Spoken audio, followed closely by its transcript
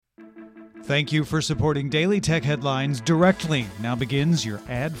Thank you for supporting Daily Tech Headlines directly. Now begins your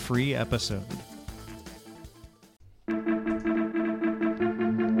ad-free episode.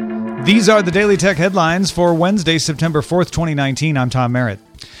 These are the Daily Tech Headlines for Wednesday, September 4th, 2019. I'm Tom Merritt.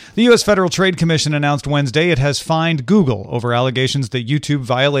 The U.S. Federal Trade Commission announced Wednesday it has fined Google over allegations that YouTube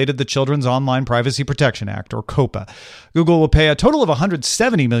violated the Children's Online Privacy Protection Act, or COPPA. Google will pay a total of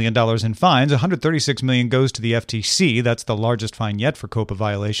 $170 million in fines. $136 million goes to the FTC. That's the largest fine yet for COPPA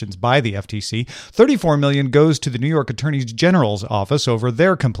violations by the FTC. $34 million goes to the New York Attorney General's office over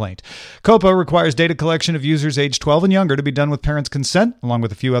their complaint. COPPA requires data collection of users aged 12 and younger to be done with parents' consent, along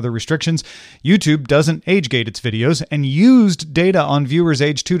with a few other restrictions. YouTube doesn't age-gate its videos and used data on viewers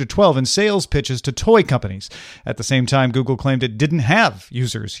aged 2 to 12 in sales pitches to toy companies. At the same time, Google claimed it didn't have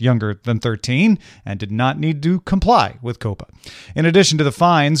users younger than 13 and did not need to comply with COPPA. In addition to the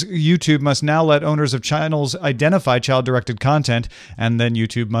fines, YouTube must now let owners of channels identify child-directed content, and then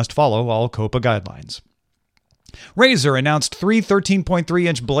YouTube must follow all COPPA guidelines. Razer announced three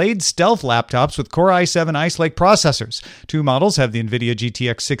 13.3-inch Blade stealth laptops with Core i7 Ice Lake processors. Two models have the NVIDIA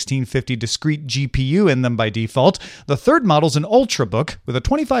GTX 1650 discrete GPU in them by default. The third model's an Ultrabook with a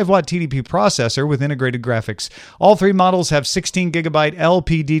 25-watt TDP processor with integrated graphics. All three models have 16GB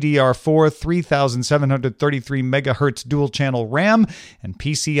LPDDR4, 3733 MHz dual-channel RAM, and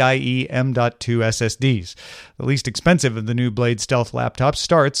PCIe M.2 SSDs. The least expensive of the new Blade stealth laptops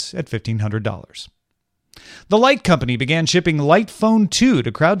starts at $1,500. The Light Company began shipping Light Phone 2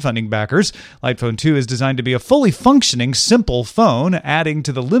 to crowdfunding backers. Light Phone 2 is designed to be a fully functioning, simple phone, adding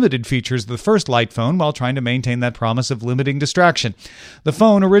to the limited features of the first Light phone while trying to maintain that promise of limiting distraction. The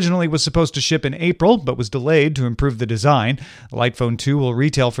phone originally was supposed to ship in April, but was delayed to improve the design. The Light Phone 2 will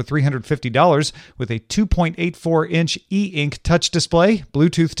retail for $350 with a 2.84-inch e-ink touch display,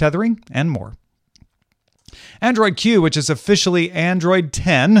 Bluetooth tethering, and more. Android Q, which is officially Android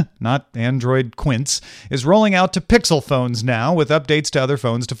 10, not Android Quince, is rolling out to Pixel phones now with updates to other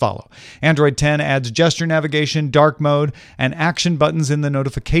phones to follow. Android 10 adds gesture navigation, dark mode, and action buttons in the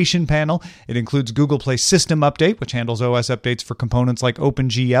notification panel. It includes Google Play System Update, which handles OS updates for components like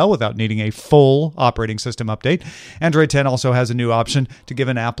OpenGL without needing a full operating system update. Android 10 also has a new option to give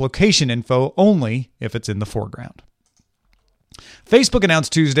an application info only if it's in the foreground. Facebook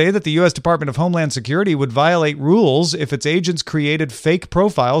announced Tuesday that the U.S. Department of Homeland Security would violate rules if its agents created fake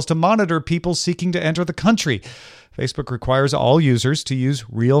profiles to monitor people seeking to enter the country. Facebook requires all users to use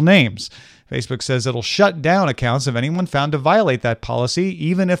real names. Facebook says it'll shut down accounts of anyone found to violate that policy,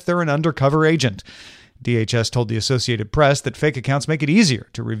 even if they're an undercover agent. DHS told the Associated Press that fake accounts make it easier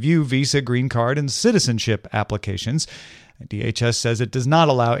to review visa, green card, and citizenship applications. DHS says it does not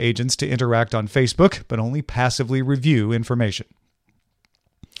allow agents to interact on Facebook, but only passively review information.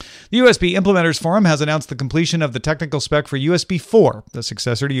 The USB Implementers Forum has announced the completion of the technical spec for USB 4, the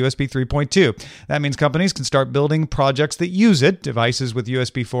successor to USB 3.2. That means companies can start building projects that use it. Devices with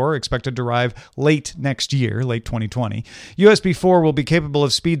USB 4 are expected to arrive late next year, late 2020. USB 4 will be capable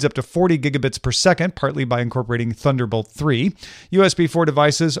of speeds up to 40 gigabits per second, partly by incorporating Thunderbolt 3. USB 4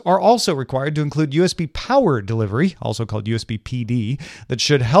 devices are also required to include USB power delivery, also called USB PD, that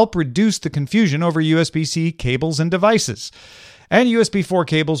should help reduce the confusion over USB-C cables and devices. And USB 4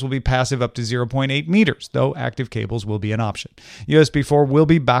 cables will be passive up to 0.8 meters, though active cables will be an option. USB 4 will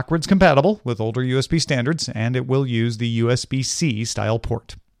be backwards compatible with older USB standards, and it will use the USB-C style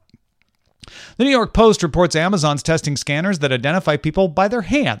port. The New York Post reports Amazon's testing scanners that identify people by their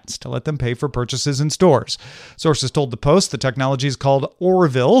hands to let them pay for purchases in stores. Sources told the Post the technology is called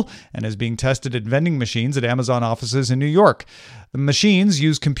Orville and is being tested at vending machines at Amazon offices in New York. The machines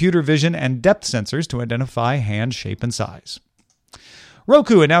use computer vision and depth sensors to identify hand shape and size.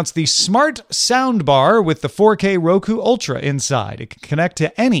 Roku announced the Smart Soundbar with the 4K Roku Ultra inside. It can connect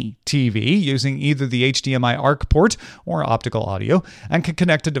to any TV using either the HDMI ARC port or optical audio and can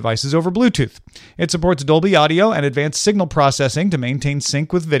connect to devices over Bluetooth. It supports Dolby Audio and advanced signal processing to maintain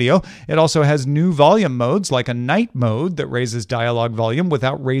sync with video. It also has new volume modes like a night mode that raises dialogue volume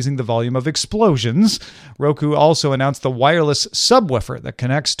without raising the volume of explosions. Roku also announced the wireless subwoofer that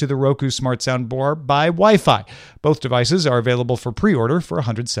connects to the Roku Smart Soundbar by Wi-Fi. Both devices are available for pre-order for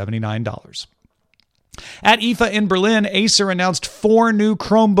 $179. At IFA in Berlin, Acer announced 4 new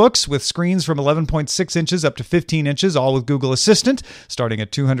Chromebooks with screens from 11.6 inches up to 15 inches, all with Google Assistant, starting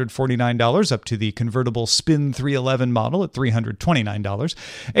at $249 up to the convertible Spin 311 model at $329.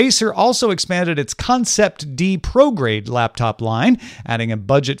 Acer also expanded its Concept D Pro Grade laptop line, adding a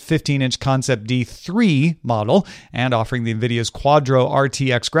budget 15-inch Concept D3 model and offering the NVIDIA's Quadro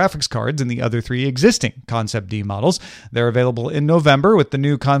RTX graphics cards in the other 3 existing Concept D models. They're available in November with the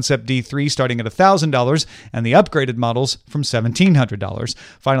new Concept D3 starting at $1,000 $1,500 and the upgraded models from $1,700.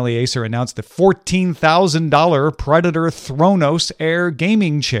 Finally, Acer announced the $14,000 Predator Thronos Air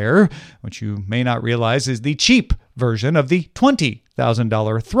gaming chair, which you may not realize is the cheap version of the $20,000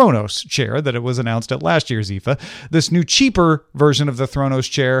 Thronos chair that it was announced at last year's IFA. This new cheaper version of the Thronos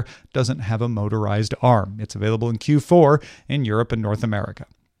chair doesn't have a motorized arm. It's available in Q4 in Europe and North America.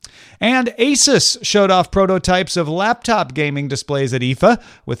 And Asus showed off prototypes of laptop gaming displays at IFA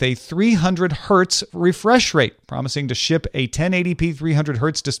with a 300 Hz refresh rate, promising to ship a 1080p 300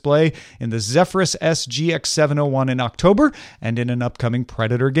 Hz display in the Zephyrus SGX701 in October and in an upcoming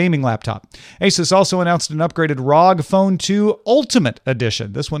Predator gaming laptop. Asus also announced an upgraded ROG Phone 2 Ultimate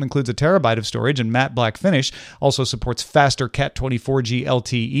Edition. This one includes a terabyte of storage and matte black finish, also supports faster Cat24G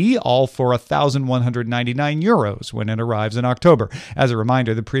LTE, all for €1,199 when it arrives in October. As a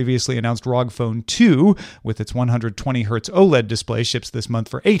reminder, the previously announced ROG Phone 2 with its 120 Hz OLED display ships this month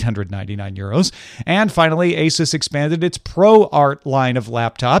for €899. And finally, Asus expanded its ProArt line of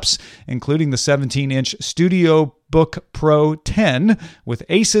laptops, including the 17-inch Studio Book Pro 10 with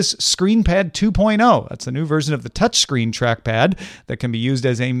Asus ScreenPad 2.0. That's the new version of the touchscreen trackpad that can be used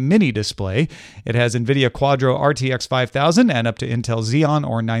as a mini display. It has NVIDIA Quadro RTX 5000 and up to Intel Xeon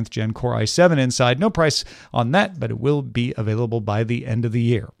or 9th Gen Core i7 inside. No price on that, but it will be available by the end of the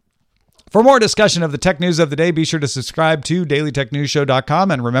year. For more discussion of the tech news of the day, be sure to subscribe to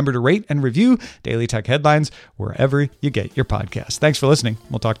dailytechnewsshow.com and remember to rate and review Daily Tech Headlines wherever you get your podcasts. Thanks for listening.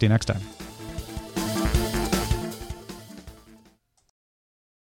 We'll talk to you next time.